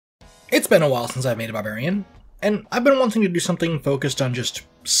It's been a while since I've made a barbarian, and I've been wanting to do something focused on just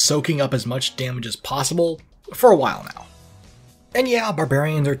soaking up as much damage as possible for a while now. And yeah,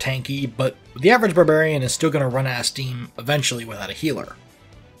 barbarians are tanky, but the average barbarian is still going to run out of steam eventually without a healer.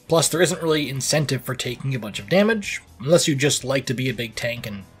 Plus, there isn't really incentive for taking a bunch of damage, unless you just like to be a big tank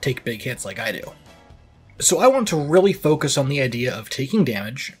and take big hits like I do. So I want to really focus on the idea of taking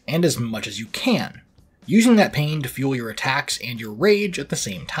damage, and as much as you can, using that pain to fuel your attacks and your rage at the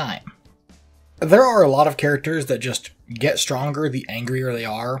same time. There are a lot of characters that just get stronger the angrier they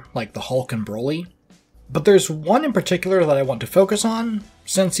are, like the Hulk and Broly, but there's one in particular that I want to focus on,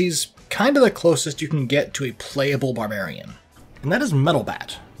 since he's kinda the closest you can get to a playable barbarian. And that is Metal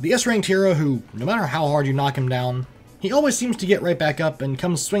Bat, the S-ranked hero who, no matter how hard you knock him down, he always seems to get right back up and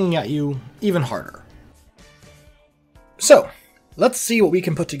come swinging at you even harder. So, let's see what we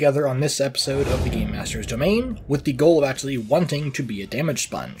can put together on this episode of the Game Master's Domain, with the goal of actually wanting to be a damage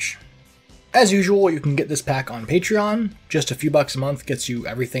sponge. As usual, you can get this pack on Patreon. Just a few bucks a month gets you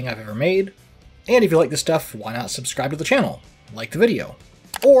everything I've ever made. And if you like this stuff, why not subscribe to the channel, like the video,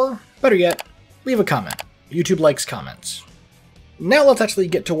 or, better yet, leave a comment. YouTube likes comments. Now let's actually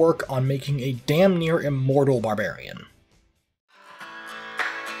get to work on making a damn near immortal barbarian.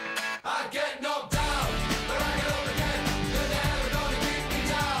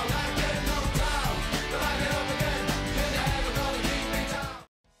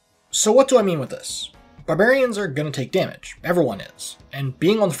 So what do I mean with this? Barbarians are going to take damage, everyone is, and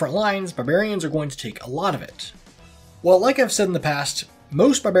being on the front lines, barbarians are going to take a lot of it. Well, like I've said in the past,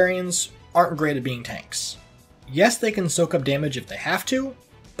 most barbarians aren't great at being tanks. Yes, they can soak up damage if they have to,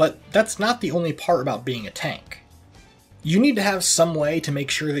 but that's not the only part about being a tank. You need to have some way to make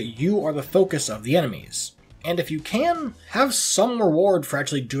sure that you are the focus of the enemies, and if you can, have some reward for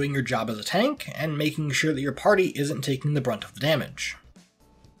actually doing your job as a tank and making sure that your party isn't taking the brunt of the damage.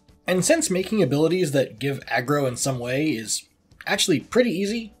 And since making abilities that give aggro in some way is actually pretty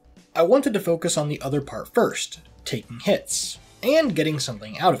easy, I wanted to focus on the other part first, taking hits, and getting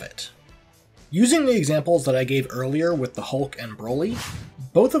something out of it. Using the examples that I gave earlier with the Hulk and Broly,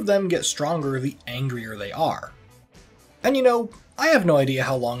 both of them get stronger the angrier they are. And you know, I have no idea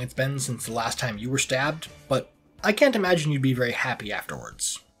how long it's been since the last time you were stabbed, but I can't imagine you'd be very happy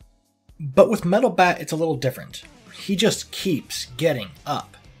afterwards. But with Metal Bat it's a little different. He just keeps getting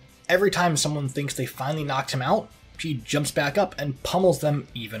up. Every time someone thinks they finally knocked him out, he jumps back up and pummels them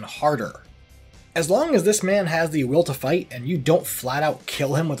even harder. As long as this man has the will to fight and you don't flat out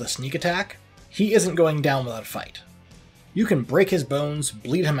kill him with a sneak attack, he isn't going down without a fight. You can break his bones,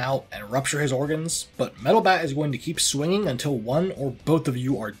 bleed him out, and rupture his organs, but Metal Bat is going to keep swinging until one or both of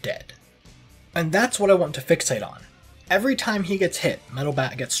you are dead. And that's what I want to fixate on. Every time he gets hit, Metal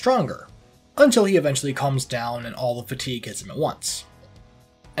Bat gets stronger, until he eventually calms down and all the fatigue hits him at once.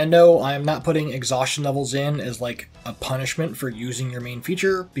 And no, I am not putting exhaustion levels in as like a punishment for using your main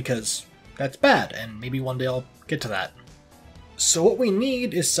feature, because that's bad, and maybe one day I'll get to that. So what we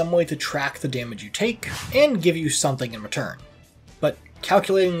need is some way to track the damage you take, and give you something in return. But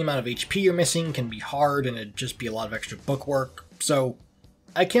calculating the amount of HP you're missing can be hard and it'd just be a lot of extra bookwork, so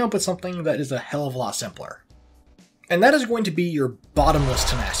I came up with something that is a hell of a lot simpler. And that is going to be your bottomless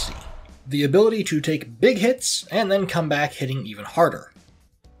tenacity. The ability to take big hits, and then come back hitting even harder.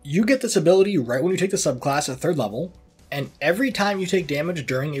 You get this ability right when you take the subclass at 3rd level, and every time you take damage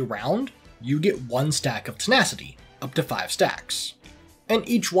during a round, you get 1 stack of tenacity, up to 5 stacks, and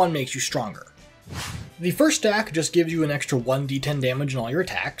each one makes you stronger. The first stack just gives you an extra 1d10 damage in all your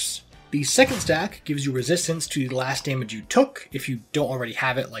attacks, the second stack gives you resistance to the last damage you took if you don't already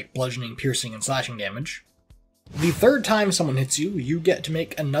have it, like bludgeoning, piercing, and slashing damage. The third time someone hits you, you get to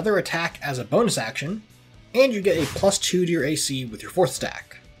make another attack as a bonus action, and you get a +2 to your AC with your 4th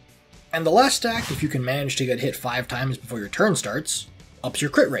stack. And the last stack, if you can manage to get hit 5 times before your turn starts, ups your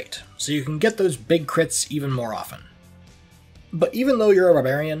crit rate, so you can get those big crits even more often. But even though you're a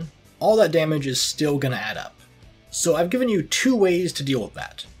barbarian, all that damage is still gonna add up. So I've given you 2 ways to deal with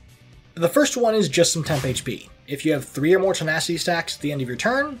that. The first one is just some temp HP. If you have 3 or more tenacity stacks at the end of your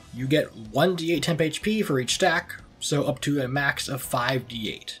turn, you get 1d8 temp HP for each stack, so up to a max of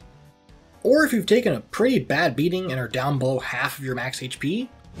 5d8. Or if you've taken a pretty bad beating and are down below half of your max HP,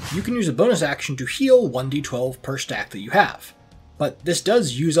 you can use a bonus action to heal 1d12 per stack that you have. But this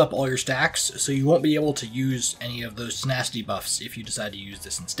does use up all your stacks, so you won't be able to use any of those tenacity buffs if you decide to use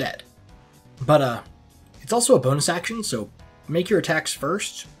this instead. But it's also a bonus action, so make your attacks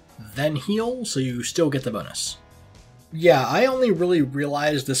first, then heal, so you still get the bonus. Yeah, I only really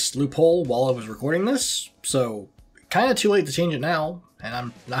realized this loophole while I was recording this, so kinda too late to change it now, and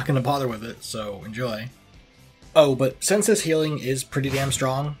I'm not gonna bother with it, so enjoy. Oh, but since this healing is pretty damn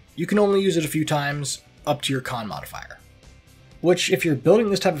strong, you can only use it a few times, up to your con modifier. Which, if you're building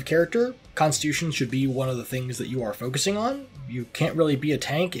this type of character, Constitution should be one of the things that you are focusing on. You can't really be a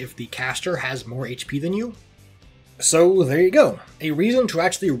tank if the caster has more HP than you. So there you go, a reason to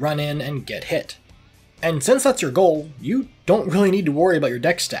actually run in and get hit. And since that's your goal, you don't really need to worry about your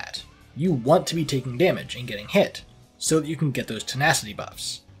dex stat. You want to be taking damage and getting hit, so that you can get those tenacity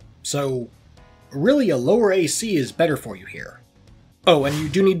buffs. So really a lower AC is better for you here. Oh, and you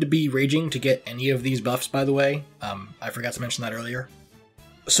do need to be raging to get any of these buffs, by the way. I forgot to mention that earlier.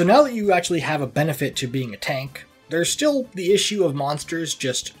 So now that you actually have a benefit to being a tank, there's still the issue of monsters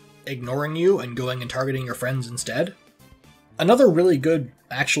just ignoring you and going and targeting your friends instead. Another really good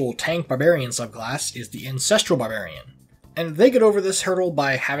actual tank barbarian subclass is the Ancestral Barbarian, and they get over this hurdle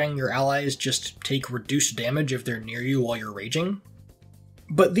by having your allies just take reduced damage if they're near you while you're raging.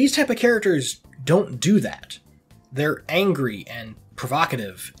 But these type of characters don't do that. They're angry and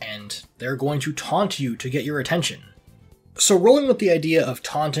provocative, and they're going to taunt you to get your attention. So rolling with the idea of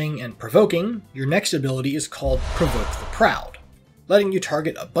taunting and provoking, your next ability is called Provoke the Proud, letting you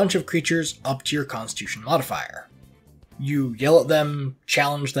target a bunch of creatures up to your Constitution modifier. You yell at them,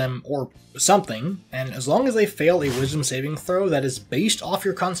 challenge them, or something, and as long as they fail a Wisdom saving throw that is based off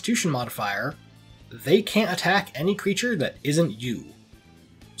your Constitution modifier, they can't attack any creature that isn't you.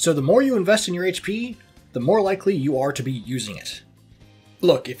 So the more you invest in your HP, the more likely you are to be using it.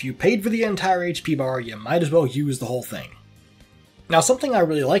 Look, if you paid for the entire HP bar, you might as well use the whole thing. Now, something I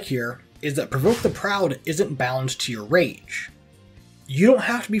really like here is that Provoke the Proud isn't bound to your rage. You don't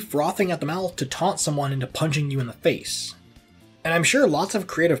have to be frothing at the mouth to taunt someone into punching you in the face. And I'm sure lots of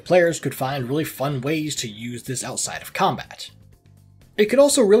creative players could find really fun ways to use this outside of combat. It could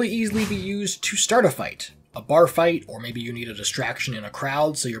also really easily be used to start a fight, a bar fight, or maybe you need a distraction in a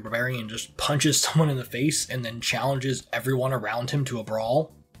crowd so your barbarian just punches someone in the face and then challenges everyone around him to a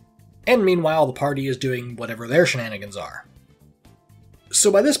brawl. And meanwhile, the party is doing whatever their shenanigans are. So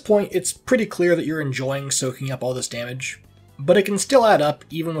by this point, it's pretty clear that you're enjoying soaking up all this damage, but it can still add up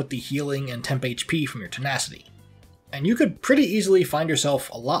even with the healing and temp HP from your tenacity. And you could pretty easily find yourself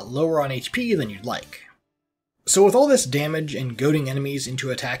a lot lower on HP than you'd like. So with all this damage and goading enemies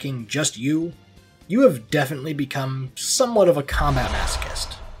into attacking just you have definitely become somewhat of a combat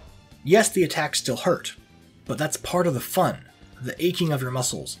masochist. Yes, the attacks still hurt, but that's part of the fun. The aching of your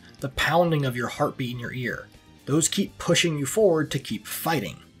muscles, the pounding of your heartbeat in your ear. Those keep pushing you forward to keep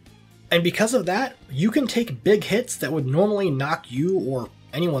fighting. And because of that, you can take big hits that would normally knock you or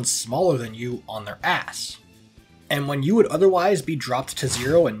anyone smaller than you on their ass. And when you would otherwise be dropped to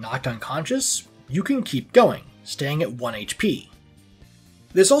 0 and knocked unconscious, you can keep going, staying at 1 HP.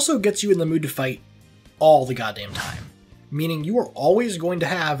 This also gets you in the mood to fight all the goddamn time, meaning you are always going to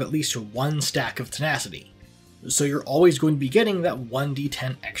have at least 1 stack of tenacity, so you're always going to be getting that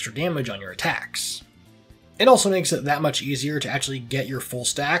 1d10 extra damage on your attacks. It also makes it that much easier to actually get your full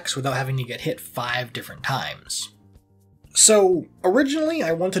stacks without having to get hit 5 different times. So originally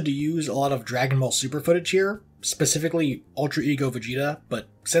I wanted to use a lot of Dragon Ball Super footage here, specifically Ultra Ego Vegeta, but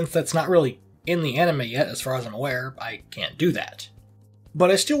since that's not really in the anime yet as far as I'm aware, I can't do that. But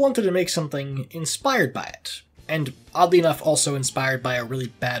I still wanted to make something inspired by it, and oddly enough also inspired by a really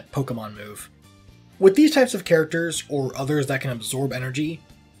bad Pokemon move. With these types of characters, or others that can absorb energy,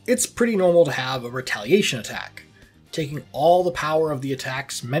 it's pretty normal to have a retaliation attack, taking all the power of the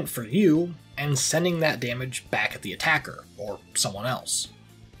attacks meant for you and sending that damage back at the attacker, or someone else.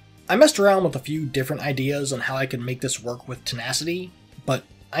 I messed around with a few different ideas on how I could make this work with tenacity, but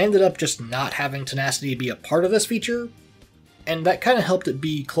I ended up just not having tenacity be a part of this feature, and that kind of helped it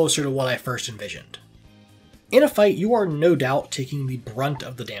be closer to what I first envisioned. In a fight, you are no doubt taking the brunt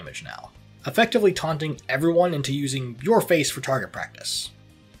of the damage now, effectively taunting everyone into using your face for target practice.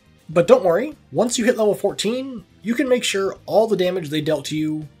 But don't worry, once you hit level 14, you can make sure all the damage they dealt to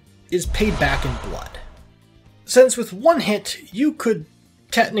you is paid back in blood. Since with 1 hit, you could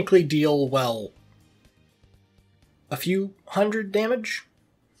technically deal, well, a few hundred damage?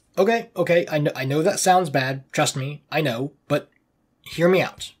 Okay, I know that sounds bad, trust me, I know, but hear me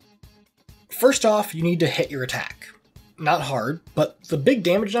out. First off, you need to hit your attack. Not hard, but the big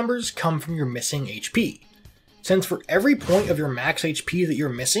damage numbers come from your missing HP. Since for every point of your max HP that you're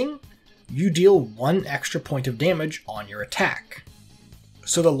missing, you deal 1 extra point of damage on your attack.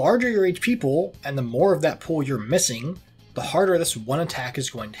 So the larger your HP pool, and the more of that pool you're missing, the harder this one attack is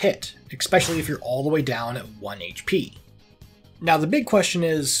going to hit, especially if you're all the way down at 1 HP. Now the big question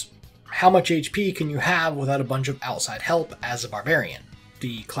is, how much HP can you have without a bunch of outside help as a barbarian,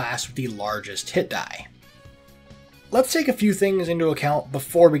 the class with the largest hit die? let's take a few things into account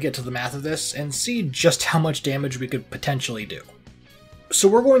before we get to the math of this and see just how much damage we could potentially do. So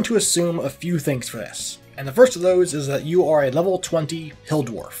we're going to assume a few things for this, and the first of those is that you are a level 20 Hill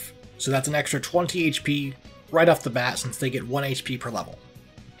Dwarf, so that's an extra 20 HP right off the bat since they get 1 HP per level.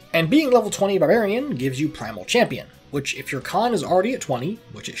 And being level 20 Barbarian gives you Primal Champion, which if your con is already at 20,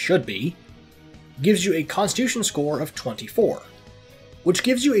 which it should be, gives you a Constitution score of 24, which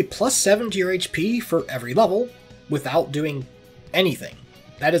gives you a +7 to your HP for every level without doing anything.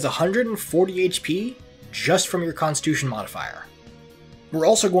 That is 140 HP just from your Constitution modifier. We're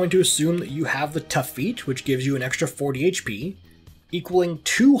also going to assume that you have the Tough Feat, which gives you an extra 40 HP, equaling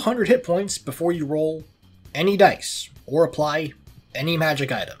 200 hit points before you roll any dice or apply any magic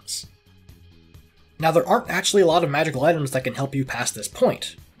items. Now, there aren't actually a lot of magical items that can help you past this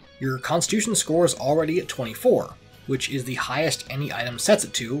point. Your Constitution score is already at 24, which is the highest any item sets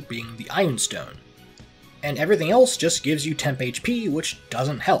it to, being the Iron Stone. And everything else just gives you temp HP, which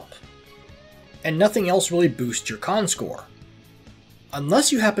doesn't help. And nothing else really boosts your con score.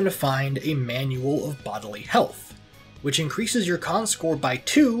 Unless you happen to find a Manual of Bodily Health, which increases your con score by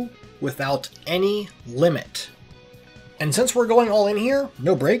 2 without any limit. And since we're going all in here,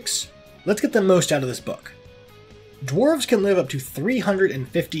 no breaks, let's get the most out of this book. Dwarves can live up to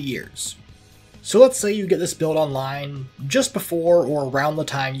 350 years. So let's say you get this build online just before or around the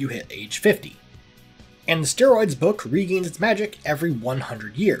time you hit age 50. And the Steroids book regains its magic every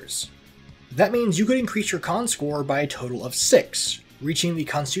 100 years. That means you could increase your con score by a total of 6, reaching the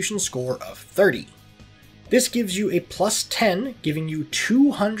Constitution score of 30. This gives you a +10, giving you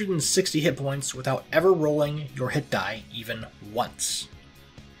 260 hit points without ever rolling your hit die even once.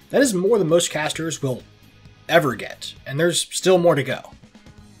 That is more than most casters will ever get, and there's still more to go.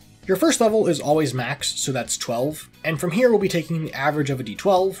 Your first level is always maxed, so that's 12, and from here we'll be taking the average of a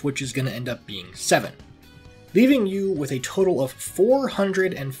d12, which is going to end up being 7, leaving you with a total of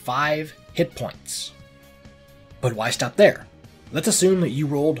 405 hit points. But why stop there? Let's assume that you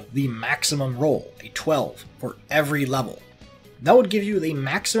rolled the maximum roll, a 12, for every level. That would give you the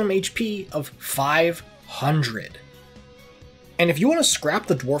maximum HP of 500. And if you want to scrap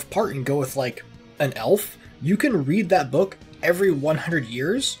the dwarf part and go with like an elf, you can read that book every 100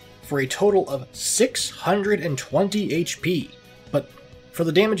 years for a total of 620 HP. But for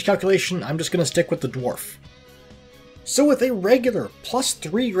the damage calculation, I'm just going to stick with the dwarf. So with a regular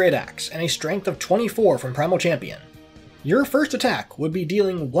 +3 Great Axe and a strength of 24 from Primal Champion, your first attack would be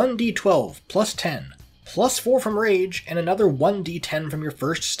dealing 1d12 +10, +4 from Rage, and another 1d10 from your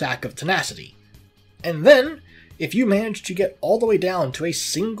first stack of Tenacity. And then, if you manage to get all the way down to a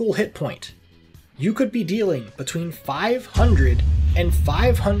single hit point, you could be dealing between 500 and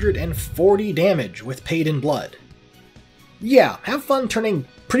 540 damage with Paid in Blood. Yeah, have fun turning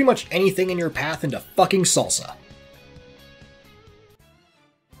pretty much anything in your path into fucking salsa.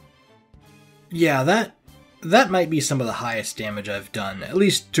 Yeah, that might be some of the highest damage I've done, at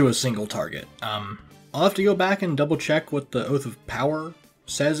least to a single target. I'll have to go back and double check what the Oath of Power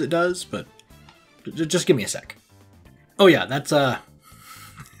says it does, but just give me a sec. Oh yeah, that's the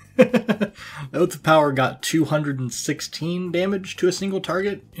Oath of Power got 216 damage to a single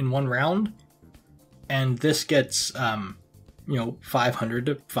target in one round, and this gets 500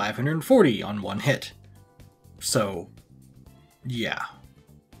 to 540 on one hit. So yeah.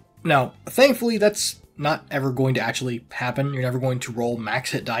 Now, thankfully, that's not ever going to actually happen. You're never going to roll max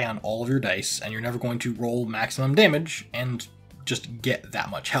hit die on all of your dice, and you're never going to roll maximum damage and just get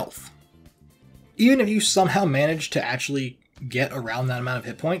that much health. Even if you somehow manage to actually get around that amount of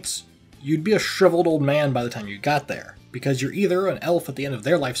hit points, you'd be a shriveled old man by the time you got there, because you're either an elf at the end of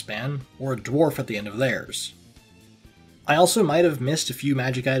their lifespan, or a dwarf at the end of theirs. I also might have missed a few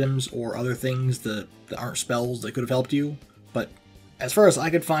magic items or other things that aren't spells that could have helped you, but as far as I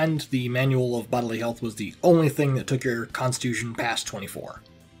could find, the Manual of Bodily Health was the only thing that took your Constitution past 24.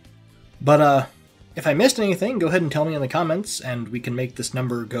 But if I missed anything, go ahead and tell me in the comments, and we can make this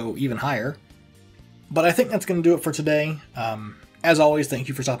number go even higher. But I think that's going to do it for today. As always, thank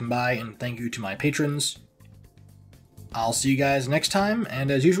you for stopping by, and thank you to my patrons. I'll see you guys next time, and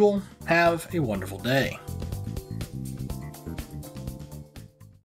as usual, have a wonderful day.